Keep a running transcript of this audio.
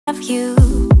have you.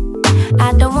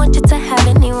 I don't want you to have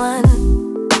anyone.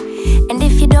 And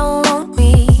if you don't want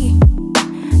me,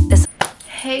 that's...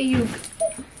 Hey you.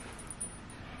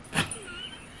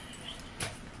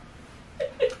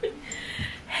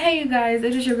 Hey you guys,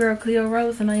 it is your girl Cleo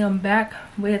Rose and I am back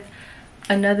with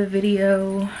another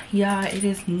video. Yeah, it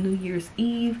is New Year's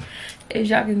Eve. As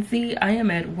y'all can see, I am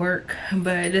at work,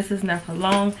 but this is not for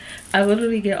long. I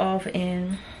literally get off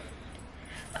in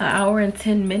an hour and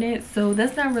 10 minutes, so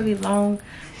that's not really long.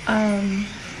 I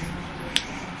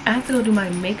have to go do my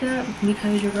makeup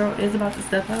because your girl is about to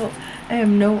step out.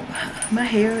 My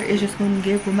hair is just going to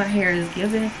give what my hair is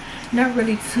giving. Not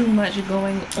really too much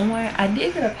going on. I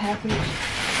did get a package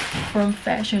from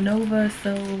Fashion Nova,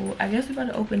 so I guess we're about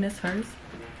to open this first,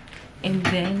 and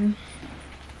then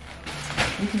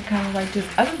we can kind of like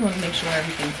I just want to make sure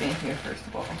everything's in here first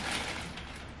of all.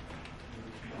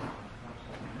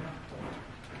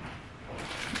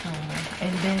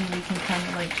 And then we can kind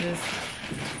of like just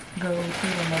go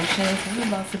through the motions. This is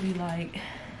about to be like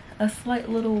a slight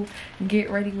little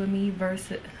get ready with me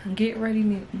versus get ready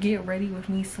with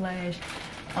me slash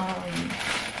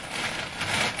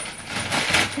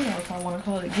what else I want to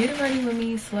call it, get ready with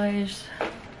me slash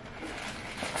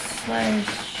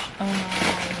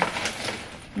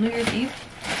New Year's Eve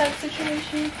type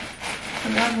situation.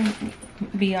 And y'all gonna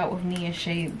be out with me in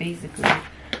shade basically.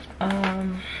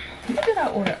 What did I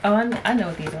order? Oh, I know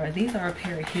what these are. These are a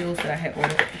pair of heels that I had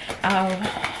ordered. I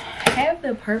have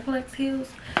the Perplex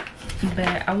heels,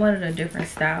 but I wanted a different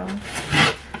style,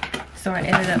 so I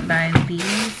ended up buying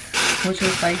these, which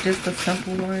was like just the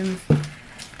simple ones,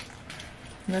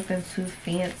 nothing too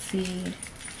fancy.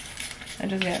 I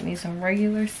just got me some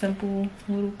regular simple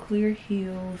little clear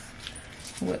heels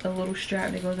with a little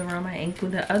strap that goes around my ankle.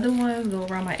 The other ones go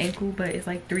around my ankle, but it's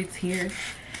like 3 tiers,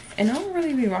 and I don't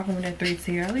really be rocking with that 3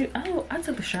 tier. I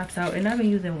took the straps out and I've been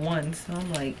using one, so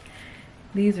I'm like,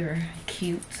 these are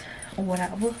cute or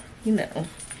whatever, you know.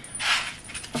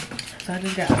 So I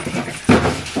just got a pair.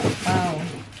 Wow,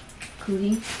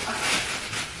 cootie.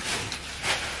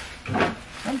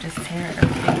 I'm just tearing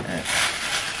everything up.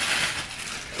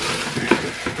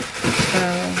 So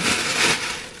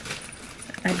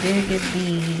I did get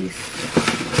these,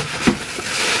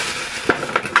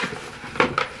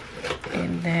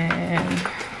 and then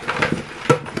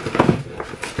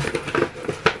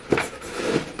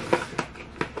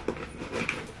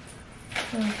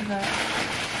I'm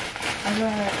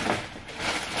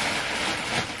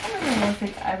gonna want to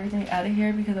take everything out of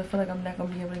here because I feel like I'm not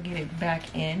gonna be able to get it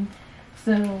back in.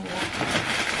 So I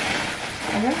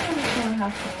guess I'm just gonna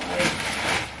have to like,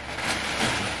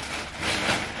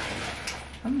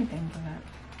 how many things are that?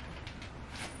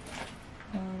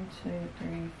 1, 2,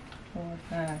 3, 4,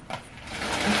 5.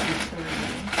 This is 3.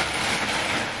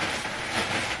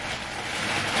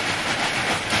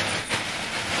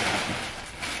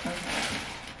 Okay,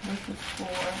 this is 4.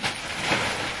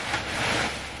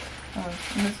 Oh,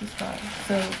 and this is 5.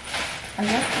 So I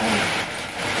guess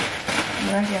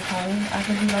when I get home, I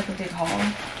can do like a big haul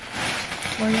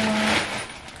for y'all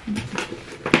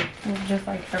with just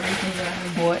like everything that I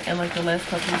bought in like the last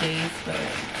couple of days. But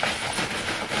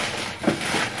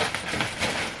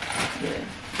yeah,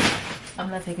 I'm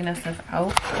not taking that stuff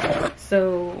out.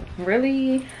 So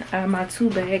really, my 2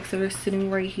 bags are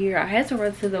sitting right here. I had to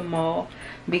run to the mall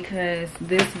because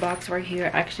this box right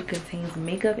here actually contains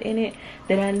makeup in it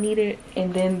that I needed,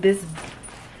 and then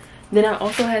I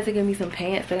also had to get me some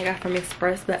pants that I got from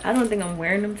Express, but I don't think I'm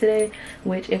wearing them today,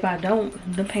 which if I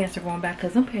don't, the pants are going back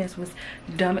because them pants was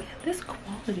dumb. This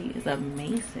quality is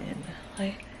amazing.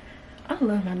 Like, I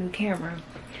love my new camera.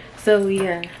 So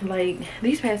yeah, like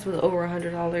these pants was over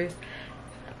 $100.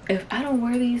 If I don't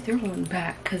wear these, they're going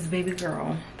back because baby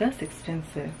girl, that's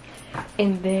expensive.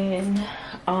 And then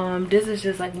this is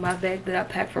just like my bag that I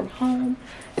packed from home.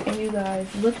 And you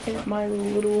guys, look at my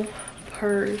little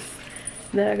purse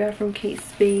that I got from Kate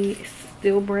Spade,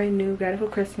 still brand new, got it for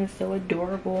Christmas, so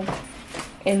adorable.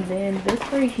 And then this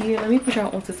right here, let me put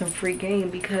y'all onto some free game,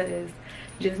 because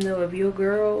just know if your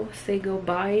girl say go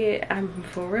buy it, I'm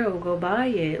for real, go buy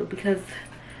it. Because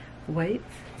wait,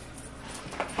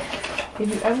 if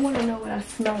you ever want to know what I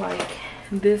smell like,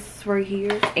 this right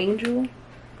here, Angel,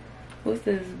 what's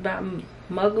this, by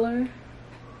Mugler,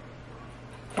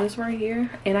 this right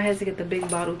here. And I had to get the big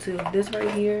bottle too. This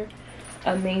right here,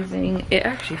 amazing. It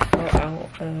actually fell out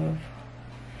of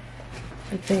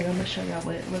the thing. I'm gonna show y'all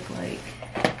what it looked like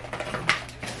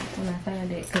when I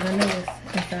find it, because I know it's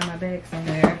inside my bag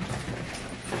somewhere.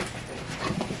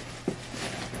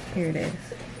 Here it is.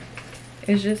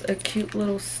 It's just a cute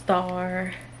little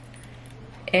star,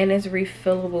 and it's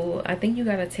refillable. I think you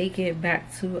gotta take it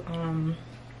back to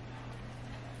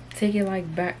take it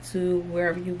like back to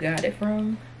wherever you got it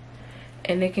from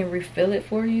and they can refill it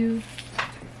for you.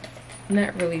 I'm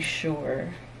not really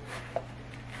sure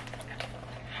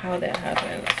how that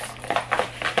happens,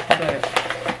 but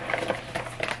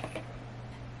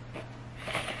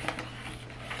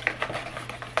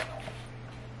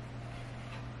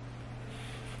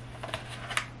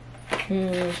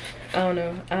I don't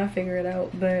know, I'll figure it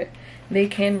out. But they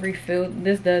can refill,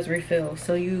 this does refill,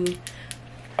 so you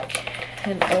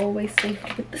can always stay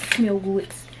with the smell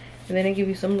goods. And then they give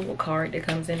you some little card that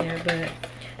comes in there. But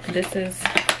this is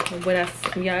what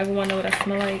y'all ever want to know what I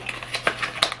smell like?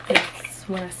 It's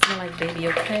what I smell like, baby,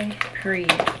 okay?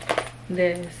 Period.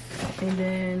 This, and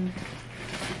then,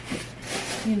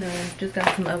 you know, just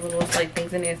got some other little slight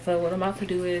things in there. So what I'm about to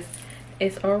do is,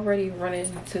 it's already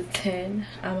running to 10.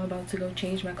 I'm about to go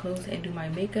change my clothes and do my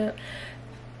makeup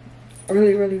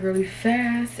really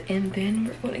fast, and then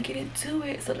we're gonna get into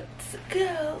it. So let's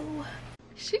go.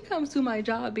 She comes to my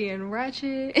job being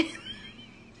ratchet.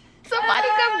 Somebody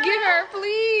come get her,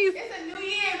 please. It's a new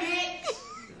year,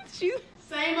 bitch. She...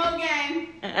 Same old game.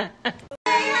 Hey,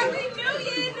 happy New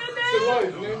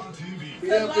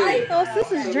Year, Life. oh,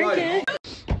 sis is drinking.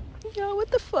 Yo,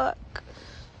 what the fuck?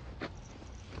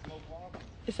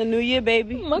 It's a new year,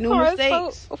 baby. My new car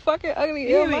mistakes. is so fucking ugly. You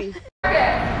hear me?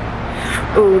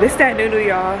 Ooh, this that new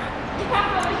y'all.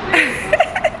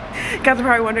 Guys are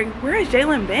probably wondering, where has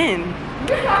Jalen been?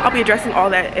 I'll be addressing all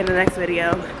that in the next video.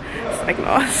 It's like,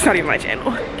 no, it's not even my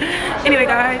channel. Anyway,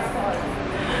 guys,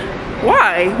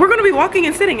 why? We're gonna be walking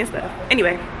and sitting and stuff.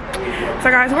 Anyway, so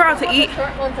guys, we're out to eat.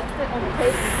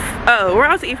 Oh, we're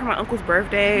out to eat for my uncle's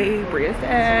birthday, Bria's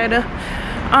dad.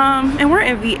 And we're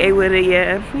in VA with it,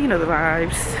 yeah. You know the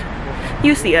vibes.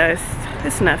 You see us.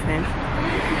 It's nothing.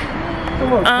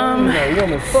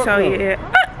 So yeah.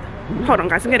 Hold on,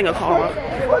 guys. I'm getting a call.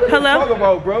 Hello.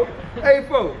 About, bro? Hey,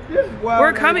 bro.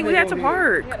 We're coming. We had to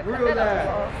park. We'll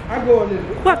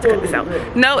have to cut this out.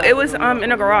 No, it was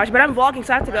in a garage, but I'm vlogging,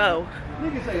 so I have to go.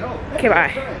 Okay,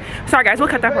 bye. Sorry, guys. We'll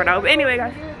cut that part out. But anyway,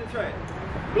 guys.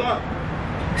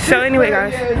 So anyway,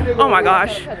 guys, oh my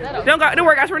gosh, don't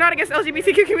worry, guys, we're not against the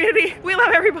LGBTQ community. We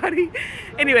love everybody.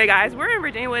 Anyway, guys, we're in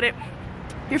Virginia with it.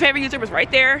 Your favorite YouTuber's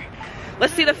right there.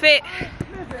 Let's see the fit.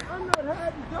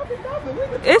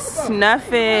 It's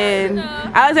nothing.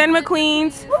 Alexander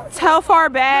McQueen's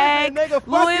Telfar bag,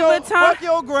 Louis Vuitton, fuck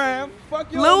your gram,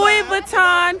 fuck your Louis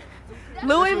Vuitton.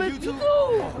 Louis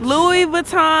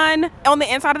Vuitton on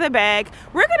the inside of the bag.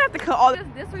 We're gonna have to cut all this.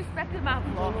 Disrespected my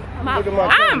vlog.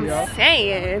 I'm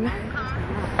saying.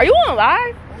 Are you on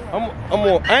live? I'm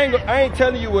on. I ain't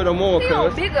telling you what I'm on,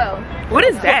 cuz. What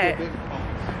is that?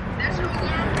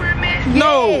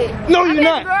 No, no, you're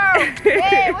not.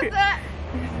 Hey, what's up?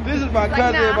 This is my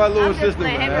cousin and my little sister,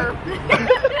 man.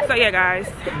 So yeah,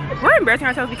 guys, we're embarrassing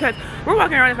ourselves because we're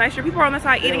walking around this nice street. People are on the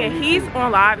side eating, and he's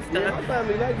on live and stuff. My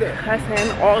family like that.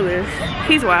 Cussing, all this.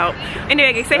 He's wild.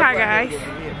 Anyway, say hi, guys.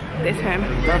 This him.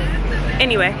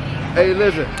 Anyway. Hey,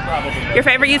 listen. Your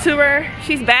favorite YouTuber,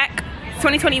 she's back.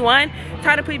 2021.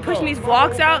 Tired of pushing these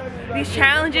vlogs out, these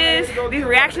challenges, these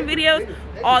reaction videos,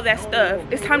 all that stuff.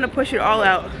 It's time to push it all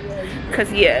out.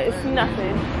 Cause yeah, it's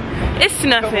nothing. It's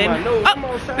nothing. Oh,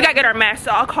 we gotta get our mask,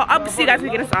 so I'll see you guys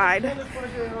when we get inside.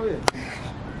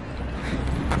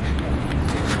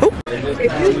 If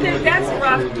you think that's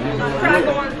rough, try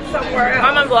going somewhere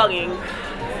else. I'm vlogging.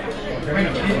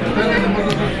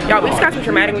 Y'all, we just got some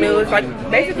dramatic news. Like,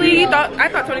 basically, I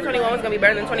thought 2021 was gonna be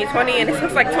better than 2020, and this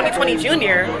looks like 2020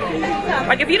 Junior.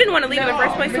 Like, if you didn't want to leave in the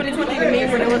first place, 2020 you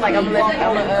mean when it was like, I'm gonna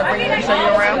bring you and show you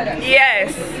around.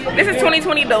 Yes, this is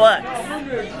 2020 Deluxe.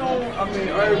 I mean,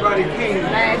 everybody came.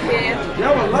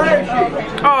 That was last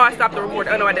year. Oh, I stopped the report.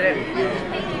 Oh no, I didn't.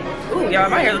 Ooh, y'all,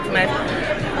 my hair looks a mess.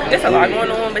 There's a lot going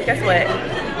on, but guess what?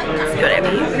 See what that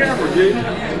means?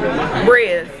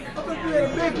 Briz.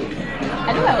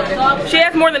 She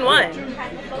has more than one.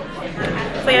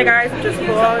 So yeah, guys, I'm just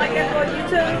vlogging.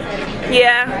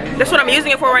 Yeah, that's what I'm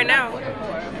using it for right now.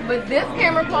 But this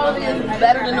camera quality is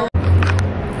better than the.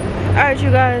 Alright,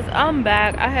 you guys, I'm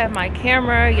back. I have my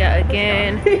camera yet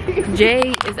again.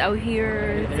 Jay is out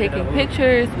here taking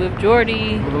pictures with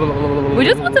Jordy. We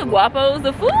just went to Guapo's.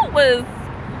 The food was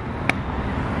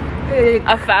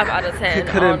a 5 out of 10,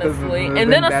 honestly.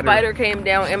 And then a spider came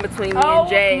down in between me and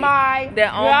Jay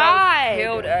that almost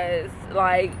killed us.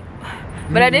 Like,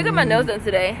 but I did get my nose done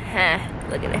today.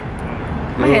 Look at it.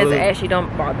 My hair's ashy, don't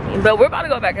bother me. But we're about to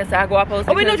go back inside Guapo's.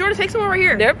 Oh wait, no, Jordan, take someone right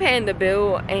here. They're paying the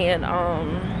bill, and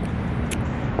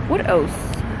what else?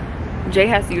 Jay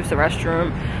has to use the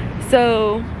restroom.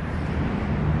 So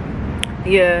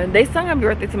yeah, they sung happy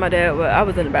birthday to my dad, but I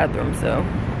was in the bathroom, so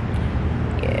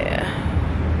yeah.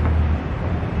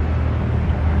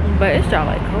 But it's y'all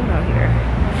like cold out here.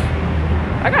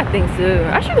 I got things to do.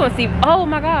 I should go see. Oh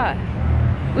my god,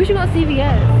 we should go to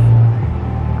CVS.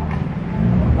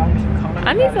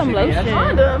 I need some lotion.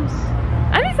 Condoms.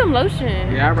 I need some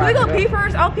lotion. Yeah, Can we go pee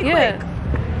first? I'll pee quick.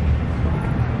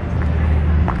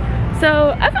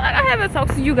 So I feel like I haven't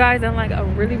talked to you guys in like a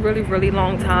really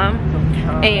long time,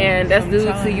 and that's due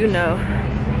to, you know,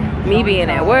 me being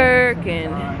at work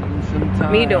and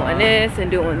me doing this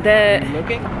and doing that.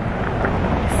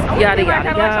 Yada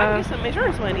yada yada.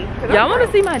 Y'all want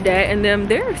to see my dad and them?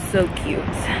 They're so cute,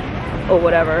 or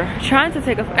whatever. Trying to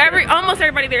take a almost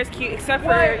everybody there is cute except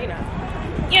for you know.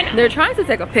 They're trying to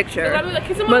take a picture,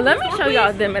 but let me show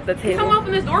y'all them at the table. Someone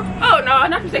open this door. Oh no,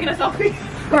 not just taking a selfie.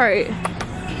 Right.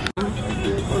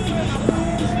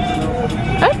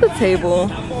 At the table,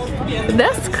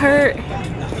 that's Kurt,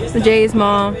 Jay's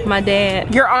mom, my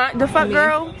dad. Your aunt, the fuck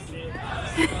girl.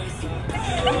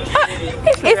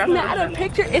 It's not a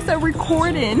picture, it's a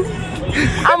recording.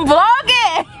 I'm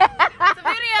vlogging. It's a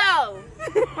video.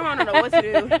 I don't know what to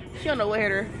do. She don't know what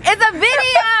hit her. It's a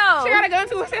video. She got a gun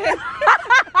to her head.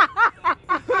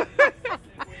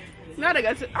 Not a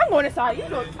gun to. I'm going inside. You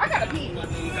know, I gotta pee. But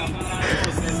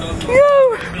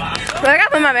I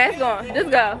gotta put my mask on. Just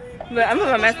go. But I'm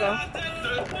putting my mask on.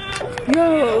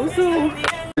 Yo, so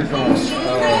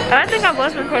I think I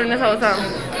was recording this whole time.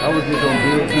 I was just on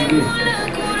TV.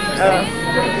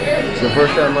 It's the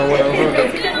first time I went over.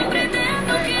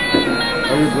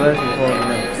 I'm just glad you're calling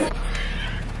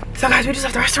now. So guys, we just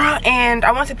left the restaurant and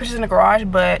I want to take pictures in the garage,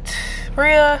 but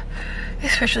Maria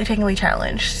is officially taking the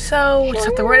challenge. So we just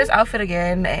have to wear this outfit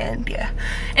again, and yeah.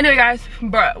 Anyway guys,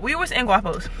 bruh, we was in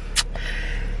Guapo's.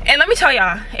 And let me tell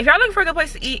y'all, if y'all looking for a good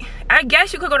place to eat, I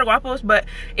guess you could go to Guapo's, but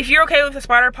if you're okay with the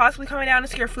spider possibly coming down to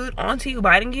see your food onto you,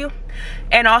 biting you,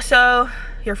 and also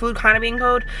your food kind of being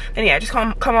cold, then yeah, just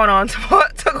come on to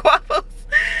Guapo's.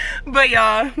 But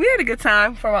y'all, we had a good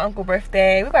time for my uncle's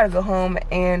birthday. We gotta go home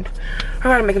and we're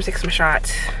gonna make him take some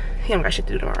shots. He don't got shit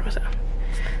to do tomorrow, so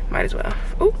might as well.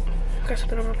 Ooh, got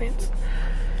something on my pants.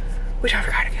 Which I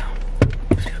forgot to go.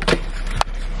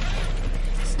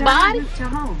 Body?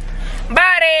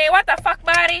 Buddy, what the fuck,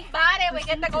 buddy? Body, we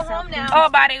get to go home now. Oh,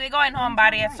 buddy, we're going home,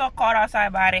 buddy. It's so cold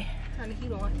outside, buddy. Turn the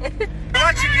heat on.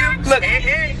 Watching you. Look.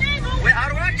 Hey, we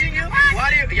are watching you.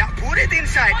 What are you? Yeah, put it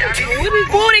inside, dummy.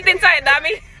 Put it inside,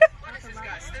 dummy.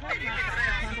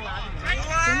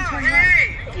 Wow,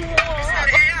 hey.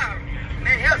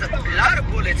 Man, here's a lot of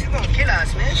bullets. He's gonna kill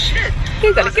us, man. Shit.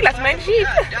 He's gonna kill us, man. Shit.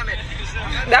 Damn it.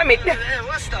 Damn it. Man,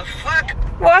 what's the fuck?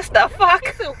 What's the fuck?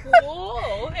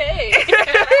 Whoa, hey.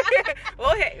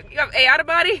 Oh, hey, you have a out of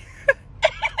body?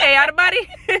 A out of body?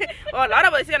 Oh, a lot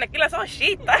of us gonna kill us on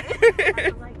shit.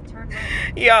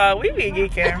 Yo, we be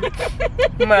geeking.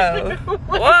 Mo.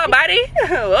 Whoa, buddy.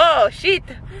 Whoa, shit.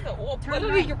 Put it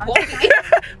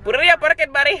in your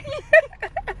pocket, buddy.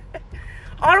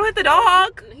 All with the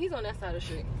dog. He's on that side of the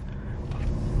street.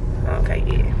 Okay,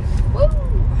 yeah. Woo.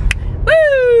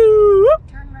 Woo!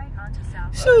 Turn right onto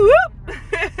South. Swoop!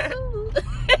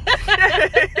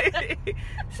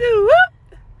 Swoop!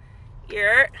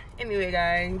 Yeah. Anyway,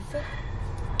 guys,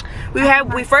 we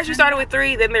started with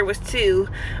 3, then there was 2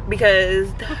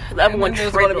 because the other one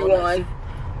was gonna be 1.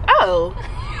 Oh.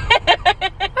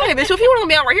 Okay, bitch. So if you want to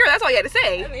be out right here, that's all you had to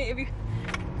say. I mean,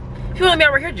 if you want to be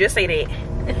out right here, just say that.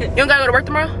 You don't gotta go to work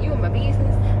tomorrow. in my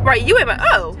business. Right? You in my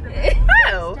oh. Stay in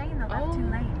the left 2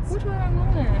 lanes. Which way am I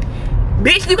going?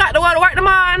 Bitch, you got to go to work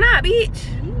tomorrow or not, bitch?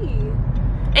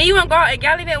 And you wanna go out and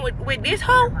galley then with this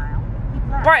hoe?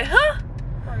 Right, huh?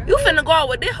 You finna go out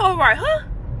with this hoe, right, huh?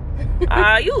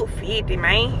 You 50,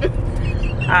 man.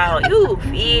 Oh, you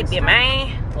 50,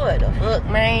 man. What the fuck,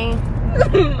 man?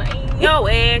 Yo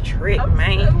ass trip,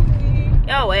 man.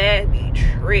 Yo ass be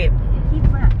tripping.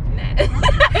 Keep left.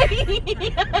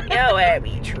 Yo ass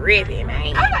be tripping,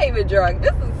 man. I'm not even drunk.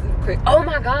 This is quick. Oh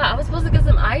my god, I was supposed to get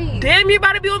some ice. Damn, you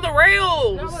about to be on the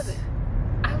rails. No, I wasn't.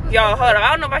 Y'all, hold on.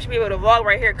 I don't know if I should be able to vlog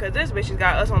right here because this bitch has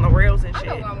got us on the rails and I shit.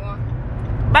 know where I'm going.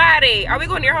 Body, are we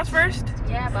going to your house first?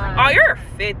 Yeah, bye. Oh, you're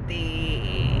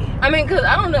 50. I mean, cause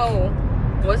I don't know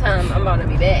what time I'm about to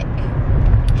be back.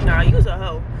 Nah, you's a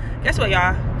hoe. Guess what,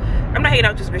 y'all? I'm not hanging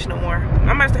out with this bitch no more. I'm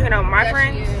about to start hanging out with my Yes,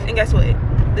 friends. you is. And guess what?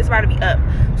 This is about to be up.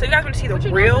 So you guys want to see the What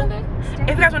you real? doing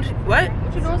Sunday? If you guys want to see, what?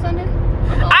 What you doing Sunday?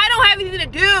 I don't have anything to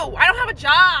do. I don't have a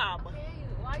job.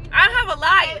 I don't have a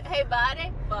life. Hey,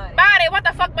 body. Body, what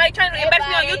the fuck, buddy? Trying to embarrass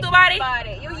me on YouTube, body?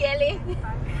 Body, you yelling.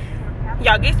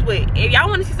 Y'all, guess what? If y'all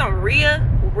want to see some real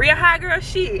high girl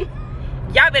shit,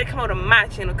 y'all better come over to my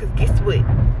channel, because guess what?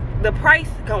 The price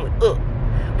going up.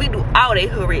 We do all that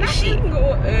hood shit.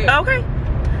 Okay?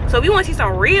 So if you want to see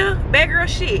some real bad girl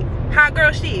shit, hot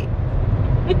girl shit,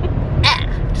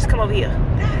 Just come over here.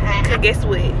 Cause guess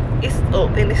what? It's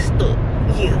up and it's stuck.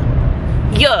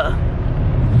 Yeah. Yeah.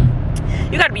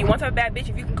 You gotta be one type of bad bitch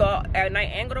if you can go out at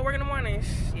night and go to work in the morning.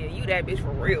 Yeah, you that bitch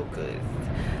for real, cause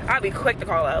I'll be quick to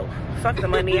call out. Fuck the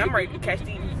money. I'm ready to catch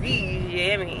these V's.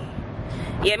 Yeah, me.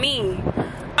 Yeah, me.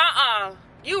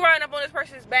 You riding up on this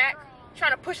person's back,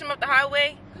 trying to push him up the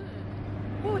highway.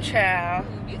 Ooh, child.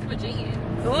 He's Virginia.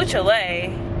 Ooh,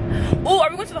 Chile. Ooh,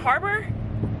 are we going to the harbor?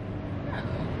 No.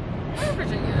 We're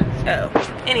Virginia. Oh.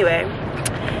 Anyway.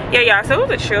 Yeah, so it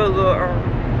was a chill little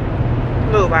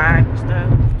vibe and stuff.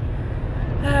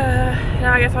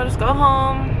 Now I guess I'll just go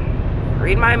home,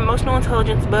 read my emotional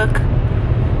intelligence book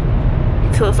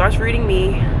until it starts reading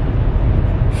me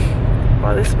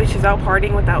while this bitch is out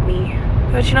partying without me.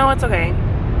 But you know what's okay,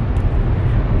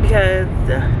 because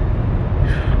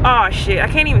oh shit, I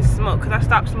can't even smoke because I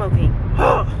stopped smoking.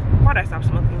 Why did I stop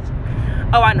smoking?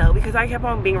 Oh, I know, because I kept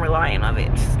on being reliant on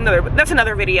it. That's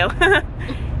another video.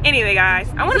 Anyway, guys,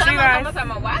 I want to show you guys.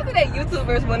 Why do they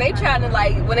YouTubers, when they trying to,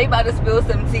 like, when they about to spill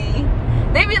some tea,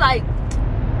 they be like,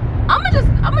 I'm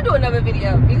gonna do another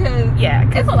video,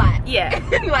 because it's a lot. Yeah.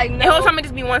 Like, no. The whole time it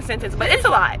just be one sentence, but it's a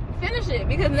lot. Finish it,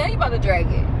 because now you about to drag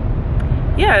it.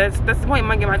 Yeah, that's the point. I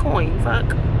might get my coin. Fuck.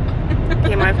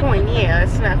 Get my coin. Yeah,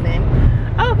 it's nothing.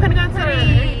 Oh, Pentagon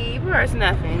City. Bro, it's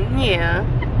nothing. Yeah.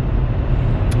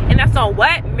 And that's on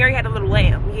what? Mary had a little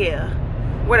lamb. Yeah.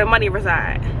 Where the money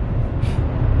reside.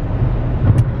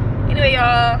 Anyway,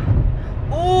 y'all.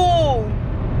 Ooh.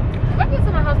 If I get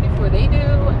to my house before they do,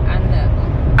 I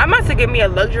know. I'm about to get me a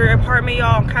luxury apartment,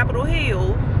 y'all, on Capitol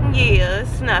Hill. Yeah,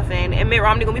 it's nothing. And Mitt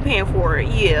Romney gonna be paying for it.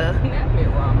 Yeah. Not Mitt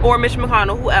Romney. Or Mitch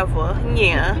McConnell, whoever.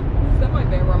 Yeah. Somebody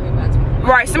better run me my $2,000.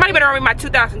 Right, somebody better run me my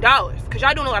 $2,000. Because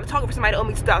y'all doing a lot of talking for somebody to owe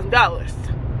me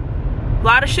 $2,000. A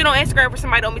lot of shit on Instagram for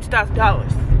somebody to owe me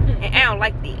 $2,000. And I don't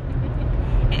like that.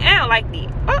 And I don't like that.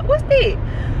 Oh, what's that?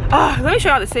 Oh, let me show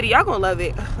y'all the city. Y'all gonna love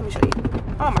it. Let me show you.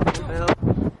 Oh my god.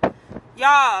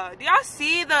 Y'all, do y'all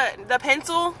see the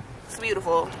pencil? It's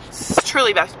beautiful. It's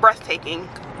truly breathtaking.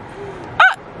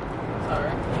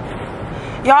 Sorry.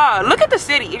 Y'all, look at the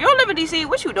city. If you don't live in DC,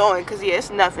 what you doing? Cause yeah,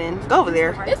 it's nothing. Go over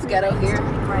there. It's ghetto here.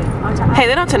 Hey,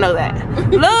 they don't to know that.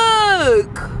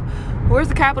 Look. Where's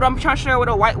the Capitol? I'm trying to show where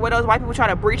those white people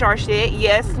trying to breach our shit.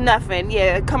 Yes, yeah, nothing.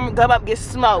 Yeah, come up, get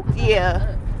smoked.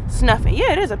 Yeah, it's nothing.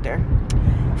 Yeah, it is up there.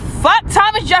 Fuck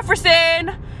Thomas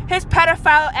Jefferson, his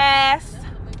pedophile ass.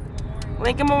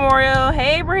 Lincoln Memorial.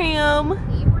 Hey, Abraham.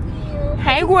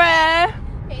 Hey, Gwen.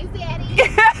 Hey, Zaddy.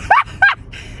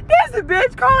 There's a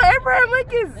bitch called Abraham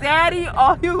Lincoln Zaddy.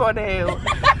 Oh, you gonna hell.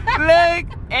 Look,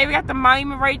 and we got the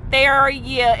monument right there.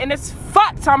 Yeah, and it's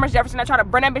fuck Thomas Jefferson. I try to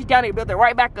burn that bitch down. They built it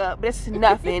right back up. This is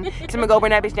nothing. So I'm gonna go burn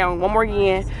that bitch down one more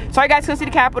again. Sorry, guys, couldn't see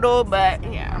the Capitol, but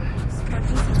yeah.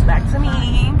 Back to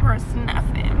me. Person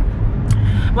nothing.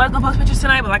 Well, I was gonna post pictures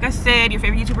tonight, but like I said, your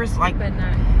favorite YouTubers like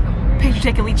picture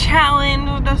takingly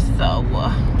challenge. So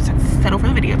settle for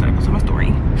the video that I post on my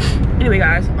story. Anyway,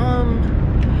 guys,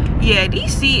 yeah,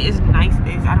 DC is nice.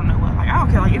 I don't know what. Like, I don't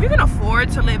care. Like, if you can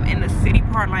afford to live in the city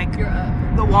part, like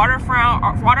the waterfront.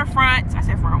 I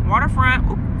said front. Waterfront.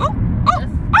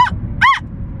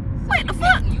 Wait, the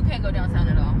fuck? You can't go downtown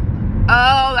at all.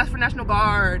 Oh, that's for National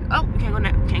Guard. Oh, we can't go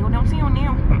downtown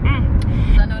now.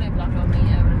 I know they blocked off the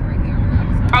avenue right here.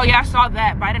 Oh yeah, I saw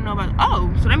that, but I didn't know about.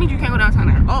 Oh, so that means you can't go downtown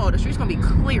at all. The street's gonna be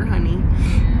clear, honey.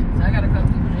 Yeah, so I gotta come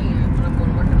to Virginia when I'm going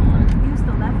to work in the morning. Use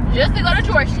the left. Just to go to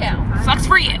Georgetown. Sucks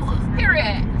for you.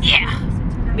 Period. Yeah.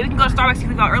 Maybe we can go to Starbucks if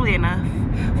we go early enough.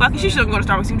 Fuck it, she's still gonna go to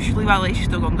Starbucks. Even if she leave out late, she's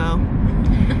still gonna go.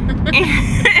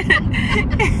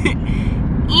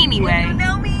 Anyway. You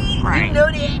know me. Right. You know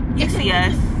that. You see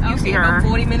us. You see her.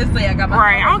 40 minutes late. I got my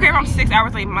right. I don't care if I'm 6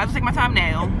 hours late. Might as well take my time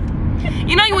now.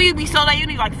 You know when you be so late, you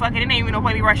need like fuck it. It ain't even no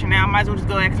point me rushing now. I might as well just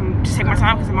go ahead and just take my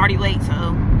time because I'm already late. So.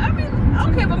 I mean, I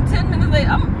don't care if I'm 10 minutes late.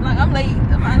 I'm late.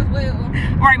 I might as well.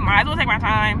 Right. Might as well take my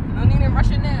time. I don't need to rush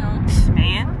it now.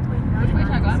 Man. Which way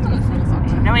should I go? I'm gonna smoke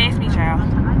something. No, ask me, child.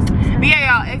 But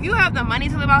yeah, y'all, if you have the money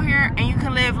to live out here and you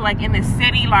can live like in the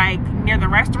city, like near the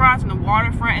restaurants and the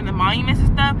waterfront and the monuments and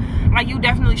stuff, like you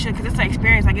definitely should, because it's an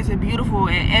experience. Like, it's a beautiful,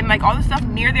 and like all the stuff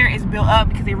near there is built up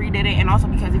because they redid it, and also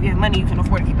because if you have money you can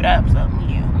afford to keep it up. So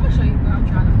yeah, I'm gonna show you where I'm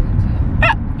trying to move to.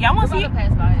 Y'all want to see?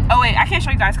 Pass by it. Oh wait, I can't show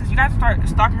you guys because you guys start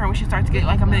stalking her when she starts to get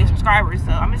like 1 million subscribers.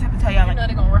 So I'm just have to tell y'all, like, you know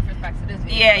they're gonna reference back to this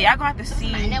video. Yeah, y'all gonna have to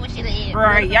see. I know what she did.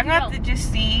 Right, y'all gonna have to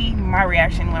just see my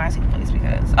reaction when I see the place,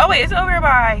 because oh wait, it's over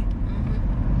by.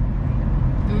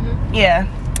 Yeah.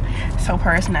 So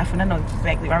per it's nothing. I know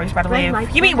exactly where we're about to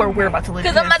live. You mean where we're about to live?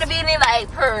 Because I'm not being like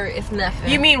per it's nothing.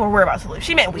 You mean where we're about to live?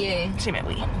 She meant we. Yeah. She meant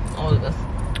we. All of us.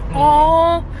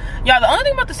 Oh, y'all, the only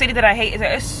thing about the city that I hate is that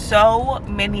there's so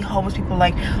many homeless people.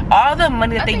 Like, all the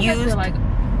money that they use. Like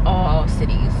all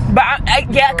cities. But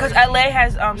yeah, because LA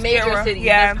has major cities.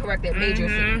 Yeah, that's correct. That major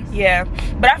cities. Yeah,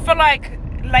 but I feel like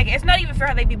it's not even fair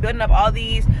how they be building up all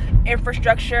these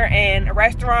infrastructure and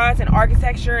restaurants and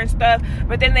architecture and stuff,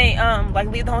 but then they like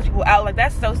leave the homeless people out. Like,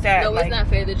 that's so sad. No, like, it's not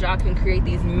fair that y'all can create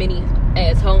these mini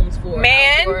ass homes for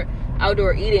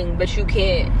outdoor eating, but you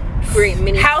can't create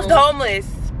mini house the homeless.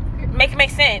 Make it make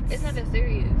sense. It's not that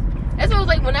serious. That's what I was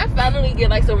like, when I finally get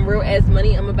like some real ass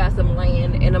money, I'm gonna buy some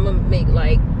land and I'm gonna make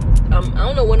like I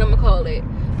don't know what I'm gonna call it,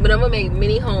 but I'm gonna make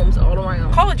mini homes all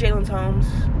around. Call it Jalen's Homes.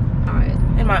 Alright.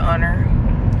 In my honor.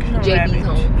 JB's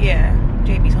Homes. Yeah,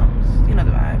 JB's Homes. You know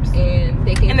the vibes. And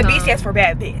they can. And the B stands for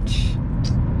bad bitch.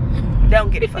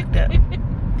 Don't get it fucked up.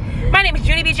 My name is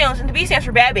Judy B. Jones and the B stands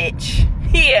for bad bitch.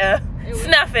 Yeah.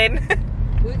 Snuffing.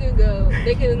 We can go.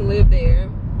 They can live there.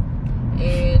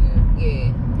 And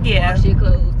yeah. Wash your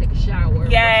clothes, take a shower.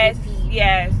 Yes. Brush your teeth,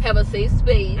 yes. Have a safe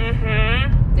space.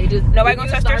 They just nobody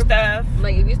gonna touch their stuff.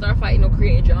 Like, if you start fighting or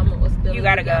creating drama or stuff, you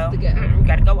gotta go. You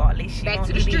gotta go all this shit. Back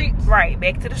to the streets. Right,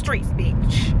 back to the streets,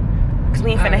 bitch. Cause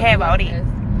we ain't finna have all that.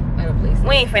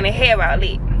 We ain't finna have all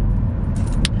it.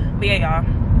 But yeah, y'all.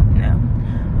 No.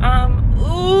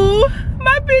 Ooh,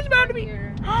 my bitch about to be.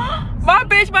 My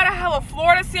bitch about to have a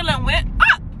floor to ceiling went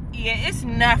up. Yeah, it's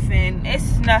nothing.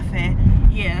 It's nothing.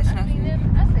 Yeah, it's nothing.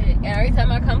 I said, and every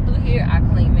time I come through here, I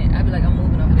claim it. I be like, I'm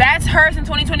moving over. That's hers in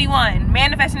 2021.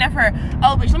 Manifesting that for her.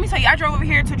 Oh, bitch, let me tell you, I drove over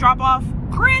here to drop off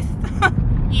Chris.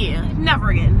 Yeah,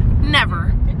 never again.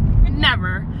 Never.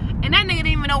 Never. And that nigga didn't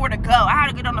even know where to go. I had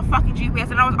to get on the fucking GPS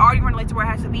and I was already running late to where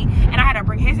I had to be. And I had to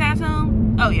bring his ass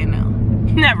home. Oh, yeah, no.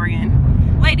 Never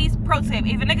again. Ladies, pro tip,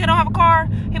 if a nigga don't have a car,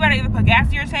 he better either put gas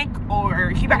in your tank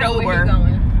or he better Uber.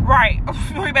 Right.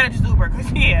 Or he better just Uber.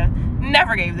 Because, yeah,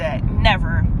 never gave that.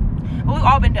 Never. But we've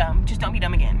all been dumb. Just don't be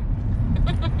dumb again.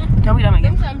 Don't be dumb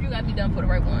again. Sometimes you gotta be dumb for the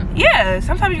right one. Yeah,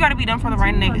 sometimes you gotta be dumb for the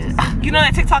right nigga. You know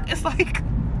that TikTok is like,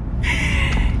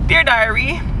 Dear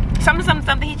Diary,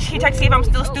 something. He checked to see if I'm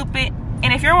still stupid.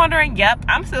 And if you're wondering, yep,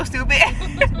 I'm still stupid.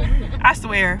 I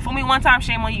swear. Fool me one time,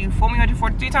 shame on you. Fool me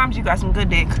 143 times, you got some good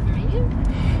dick.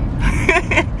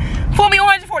 Fool me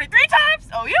 143 times,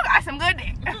 oh, you got some good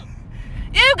dick.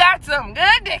 You got some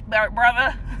good dick,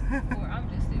 brother. Or I'm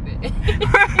just stupid.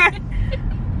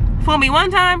 Fool me one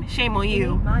time, shame on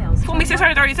you. Fool me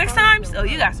 636 times, oh,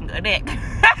 you got some good dick.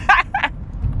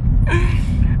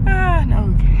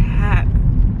 No cap.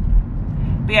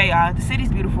 But yeah, y'all, the city's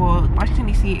beautiful. Washington,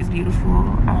 D.C. is beautiful.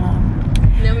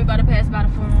 Then we about to pass by the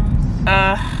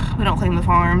farms. We don't claim the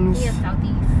farms. Yeah,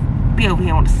 southeast. Be over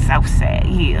here on the south side,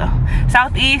 yeah.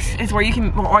 Southeast is where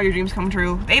all your dreams come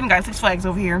true. They even got 6 Flags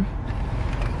over here.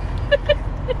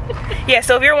 Yeah,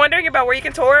 so if you're wondering about where you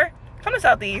can tour, come to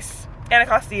Southeast.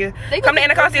 Anacostia. Come to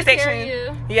Anacostia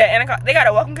Station. Yeah, they got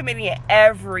a welcome committee and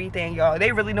everything, y'all.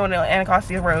 They really know the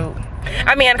Anacostia Road.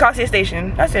 I mean Anacostia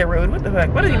Station. I said road. What the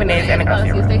fuck? What is even named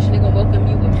Anacostia Road? Station, they gonna welcome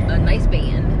you with a nice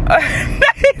band.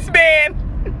 Nice band.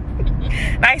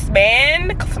 Nice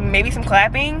band. Maybe some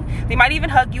clapping. They might even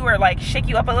hug you or like shake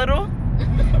you up a little.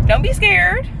 Don't be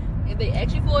scared. If they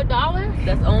ask you for $1,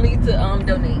 that's only to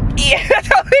donate. Yeah, that's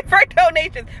only for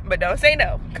donations. But don't say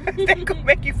no. They're gonna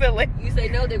make you feel it. You say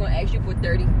no, they're gonna ask you for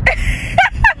 30.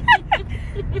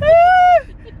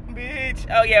 Bitch.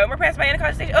 Oh yeah, we're passing by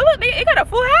Anacostia Station. Oh look, they got a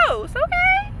full house.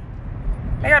 Okay.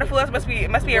 They got a full house. Must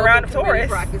be a round of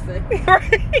tourists.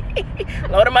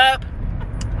 Load them up.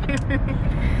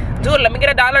 Dude, let me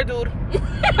get $1, dude.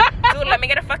 Dude, let me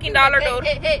get a fucking $1, dude.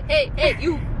 Hey,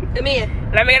 you. Come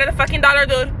in. Let me get a fucking $1,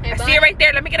 dude. Hey, I see it right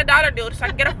there. Let me get $1, dude. So I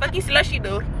can get a fucking slushy,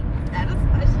 dude. That is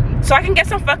slushy. So I can get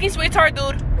some fucking sweetheart,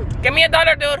 dude. Give me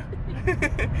 $1, dude.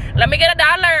 Let me get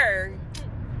 $1.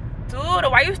 Dude,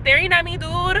 why you staring at me,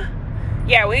 dude?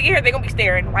 Yeah, when you get here, they're gonna be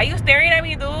staring. Why you staring at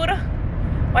me, dude?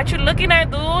 What you looking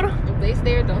at, dude? If they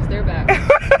stare, don't stare back.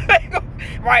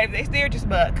 Right, if they stare, just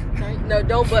buck. No,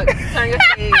 don't buck. Turn your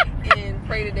head and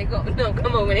pray that they don't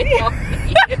come over and they fall.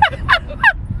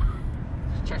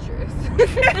 Treacherous.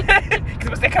 Because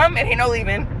once they come, it ain't no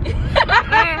leaving.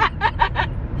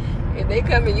 If they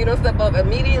come and you don't step up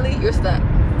immediately, you're stuck.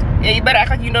 Yeah, you better act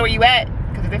like you know where you at.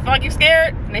 Because if they feel like you're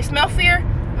scared and they smell fear,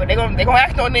 well, they gonna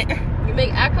act on it. You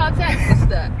make eye contact, you're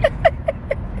stuck.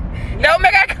 Don't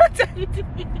make eye contact.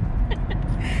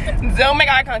 Don't make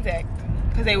eye contact.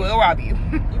 Because they will rob you.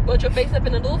 You put your face up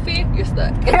in a little fear, you're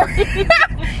stuck.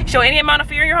 Show any amount of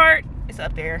fear in your heart, it's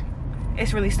up there.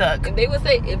 It's really stuck. If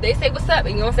they say what's up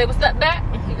and you don't say what's up back,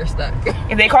 you're stuck.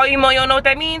 If they call you Mo, you don't know what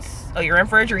that means? Oh, you're in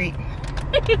for a treat.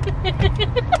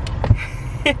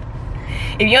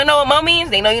 If you don't know what Mo means,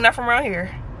 they know you're not from around here.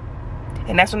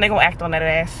 and that's when they gonna act on that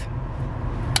ass.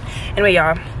 Anyway,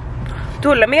 y'all,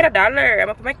 dude, let me get $1. I'm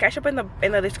gonna put my cash up in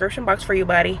the description box for you,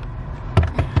 buddy.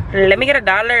 Let me get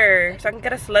 $1 so I can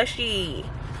get a slushie.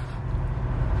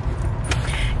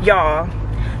 Y'all,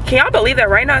 can y'all believe that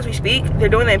right now as we speak, they're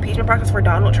doing the impeachment process for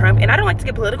Donald Trump? And I don't like to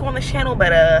get political on this channel,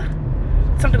 but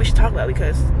it's something we should talk about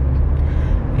because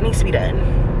it needs to be done.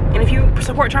 And if you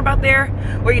support Trump out there,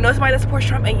 or you know somebody that supports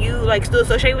Trump and you like still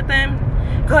associate with them,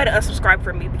 go ahead and unsubscribe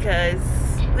from me because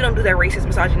we don't do that racist,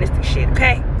 misogynistic shit,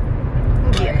 okay?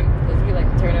 Yeah. Because we like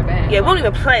to turn our back. Yeah, we don't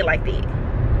even play like that.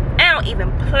 I don't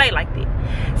even play like that.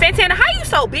 Santana, how you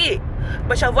so big,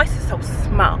 but your voice is so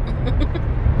small?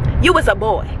 You was a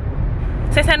boy.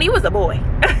 Santana, you was a boy.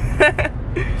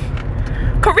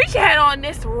 Carisha had on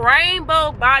this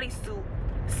rainbow bodysuit,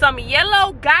 some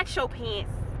yellow gacho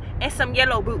pants, and some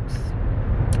yellow boots.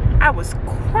 I was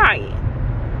crying.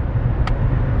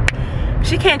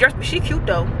 She can't dress, but she cute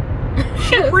though.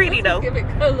 She pretty though. Give it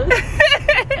color.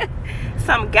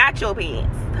 Some gacho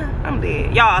pants. I'm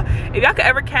dead. Y'all, if y'all could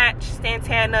ever catch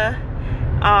Santana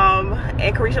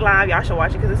and Carisha live, y'all should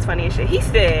watch it because it's funny as shit. He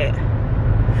said,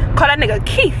 call that nigga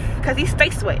Keith because he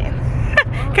stay sweating.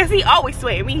 Because he always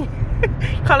sweating me.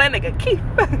 Call that nigga Keith.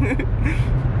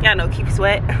 Y'all know Keith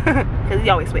sweat because he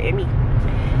always sweating me.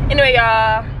 Anyway,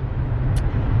 y'all,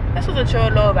 this was a chill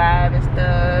little vibe and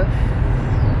stuff.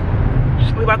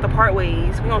 We about to part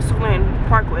ways. We on Suitland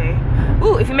Parkway.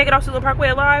 Ooh, if you make it off Suitland Parkway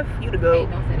alive, you to go.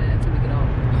 Hey, don't say that until we get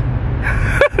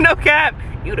off. No cap,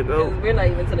 you to go. We're not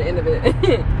even to the end of it.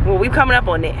 Well, we coming up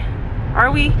on that.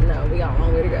 Are we? No, we got a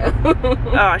long way to go.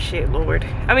 Oh shit, Lord.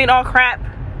 I mean, all crap.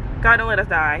 God don't let us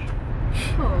die.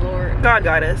 Oh Lord. God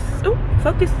got us. Ooh,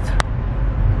 focused.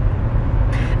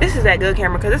 This is that good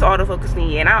camera because it's autofocus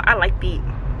me, and I like the.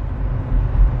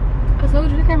 I told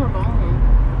you the camera phone.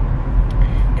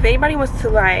 If anybody wants to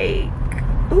like,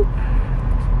 ooh,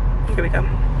 here we go.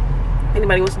 If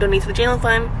anybody wants to donate to the channel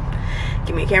fund,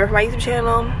 give me a camera for my YouTube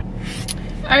channel.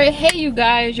 All right, hey you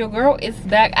guys, your girl is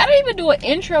back. I didn't even do an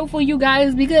intro for you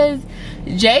guys because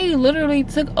Jay literally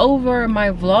took over my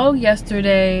vlog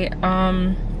yesterday.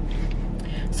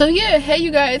 So yeah, hey you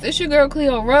guys, it's your girl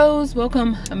Cleo Rose.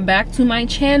 Welcome back to my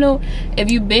channel. If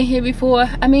you've been here before,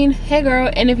 I mean, hey girl.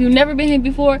 And if you've never been here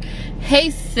before, hey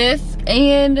sis.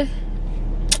 And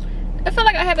I feel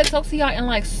like I haven't talked to y'all in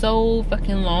like so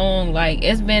fucking long. Like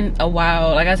it's been a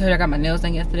while. Like I told you, I got my nails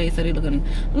done yesterday, so they looking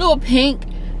a little pink.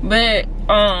 But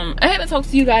I haven't talked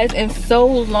to you guys in so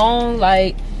long.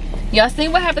 Like y'all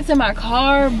seen what happened to my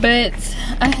car, but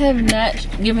I have not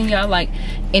given y'all like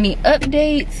any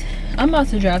updates. I'm about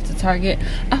to drive to Target.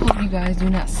 I hope you guys do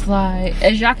not slide.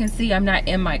 As y'all can see, I'm not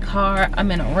in my car. I'm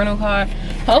in a rental car.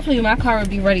 Hopefully my car will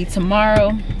be ready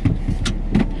tomorrow.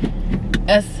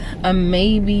 That's a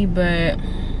maybe, but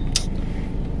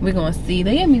we're gonna see.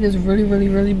 They gave me this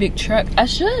really big truck. I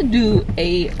should do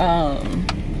a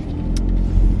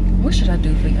what should I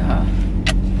do for y'all?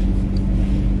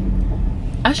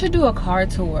 I should do a car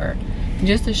tour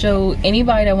just to show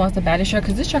anybody that wants to buy this truck,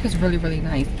 because this truck is really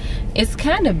nice. It's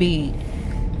kind of big.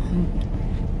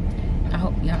 I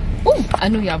hope y'all. Ooh, I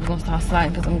knew y'all was gonna start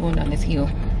sliding because I'm going down this hill.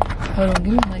 Hold on,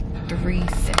 give me like 3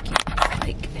 seconds.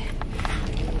 Like,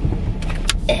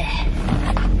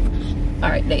 all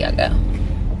right, there y'all go.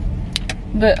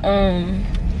 But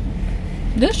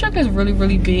this truck is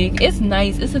really big. It's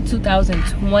nice. It's a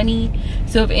 2020.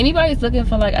 So if anybody's looking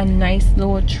for like a nice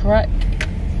little truck,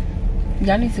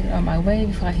 y'all need to get on my way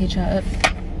before I hit y'all up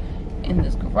in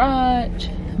this garage.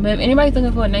 But if anybody's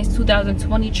looking for a nice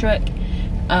 2020 truck,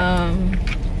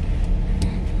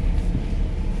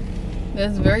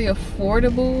 that's very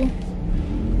affordable.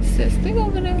 Sis, thing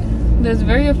over there. That's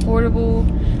very affordable.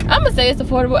 I'm gonna say it's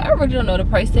affordable. I really don't know the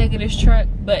price tag of this truck,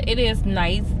 but it is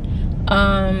nice.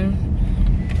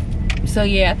 So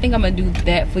yeah, I think I'm gonna do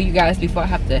that for you guys before I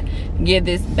have to give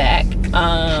this back.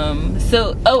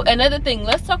 So another thing,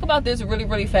 let's talk about this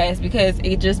really fast because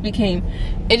it just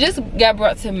got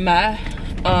brought to my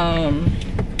let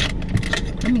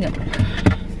me get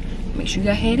make sure you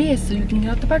got how it is so you can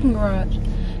get out the parking garage.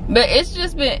 But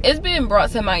it's been brought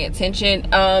to my attention.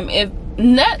 If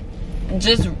not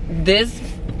just this,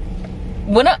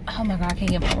 oh my god, I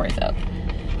can't get my words out.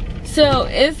 So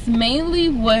it's mainly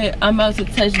what I'm about to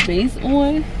touch base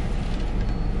on.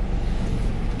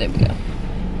 There we go.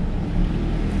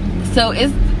 So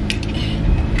it's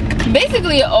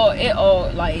basically it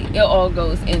all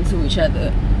goes into each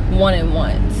other one in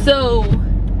one. So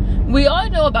we all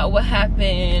know about what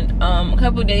happened a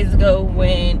couple days ago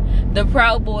when the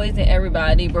Proud Boys and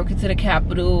everybody broke into the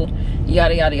Capitol,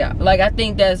 yada yada yada. Like I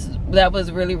think that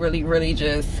was really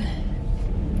just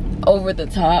over the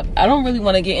top. I don't really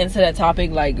want to get into that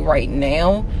topic like right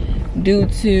now due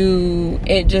to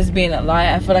it just being a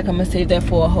lie. I feel like I'm gonna save that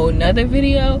for a whole nother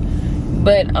video.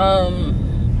 But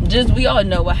just we all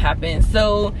know what happened.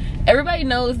 So everybody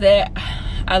knows that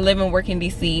I live and work in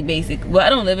DC, basically. Well, I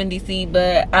don't live in DC,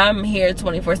 but I'm here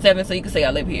 24/7, so you can say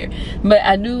I live here. But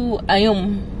I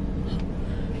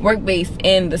am work based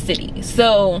in the city.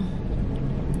 So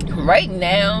right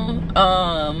now,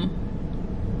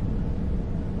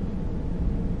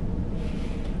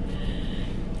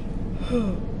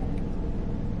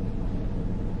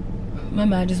 my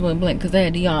mind just went blank because I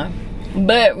had to yawn.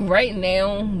 But right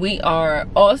now,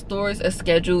 all stores are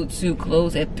scheduled to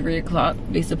close at 3 o'clock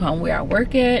based upon where I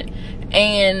work at.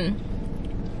 And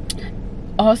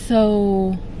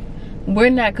also, we're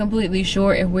not completely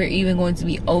sure if we're even going to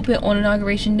be open on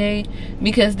Inauguration Day,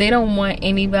 because they don't want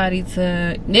anybody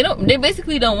to, they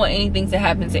basically don't want anything to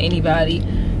happen to anybody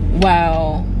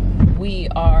while we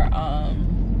are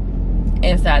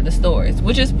inside the stores,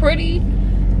 which is pretty,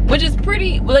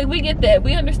 like, we get that,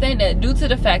 we understand that, due to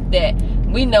the fact that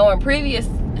we know in previous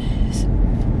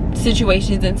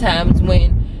situations and times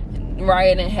when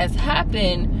rioting has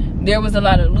happened, there was a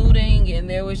lot of looting and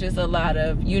there was just a lot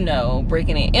of, you know,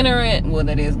 breaking and entering. Well,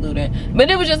 that is looting,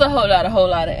 but it was just a whole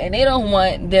lot of, and they don't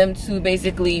want them to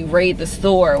basically raid the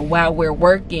store while we're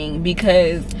working,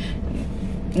 because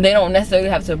they don't necessarily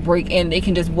have to break in. They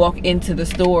can just walk into the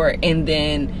store and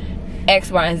then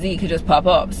X, Y, and Z could just pop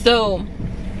up. So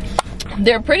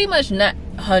they're pretty much not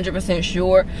 100%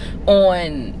 sure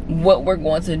on what we're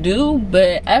going to do,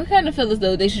 but I kind of feel as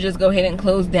though they should just go ahead and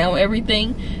close down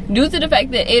everything due to the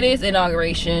fact that it is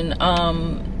inauguration.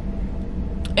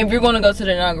 If you're going to go to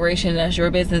the inauguration, that's your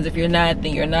business. If you're not,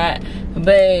 then you're not.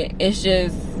 But it's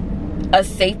just a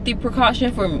safety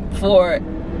precaution for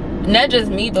not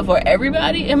just me, but for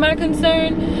everybody. In my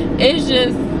concern, it's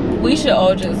just we should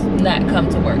all just not come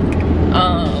to work.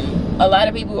 A lot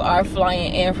of people are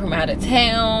flying in from out of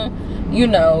town. You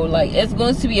know, like, it's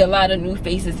going to be a lot of new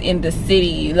faces in the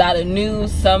city, a lot of new.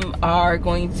 Some are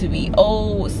going to be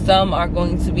old, some are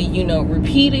going to be, you know,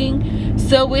 repeating.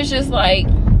 So it's just like,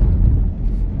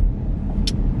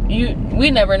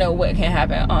 we never know what can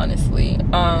happen, honestly.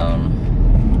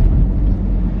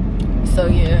 So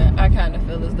yeah, I kind of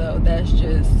feel as though that's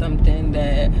just something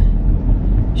that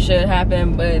should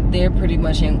happen, but they're pretty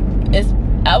much in,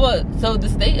 so the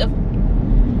state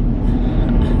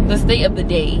of the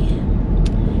day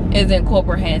is in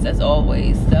corporate hands as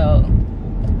always. So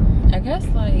I guess,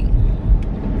 like,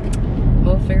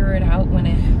 we'll figure it out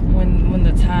when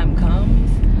the time comes.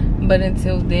 But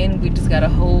until then, we just gotta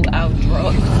hold our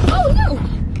drug. Oh no!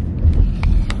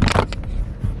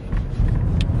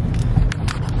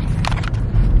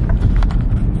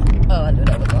 Oh, I knew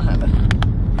that was gonna happen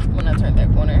when I turned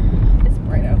that corner. It's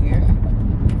bright out here.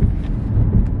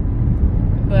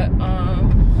 But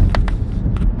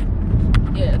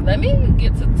yeah, let me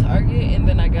get to Target, and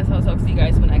then I guess I'll talk to you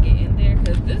guys when I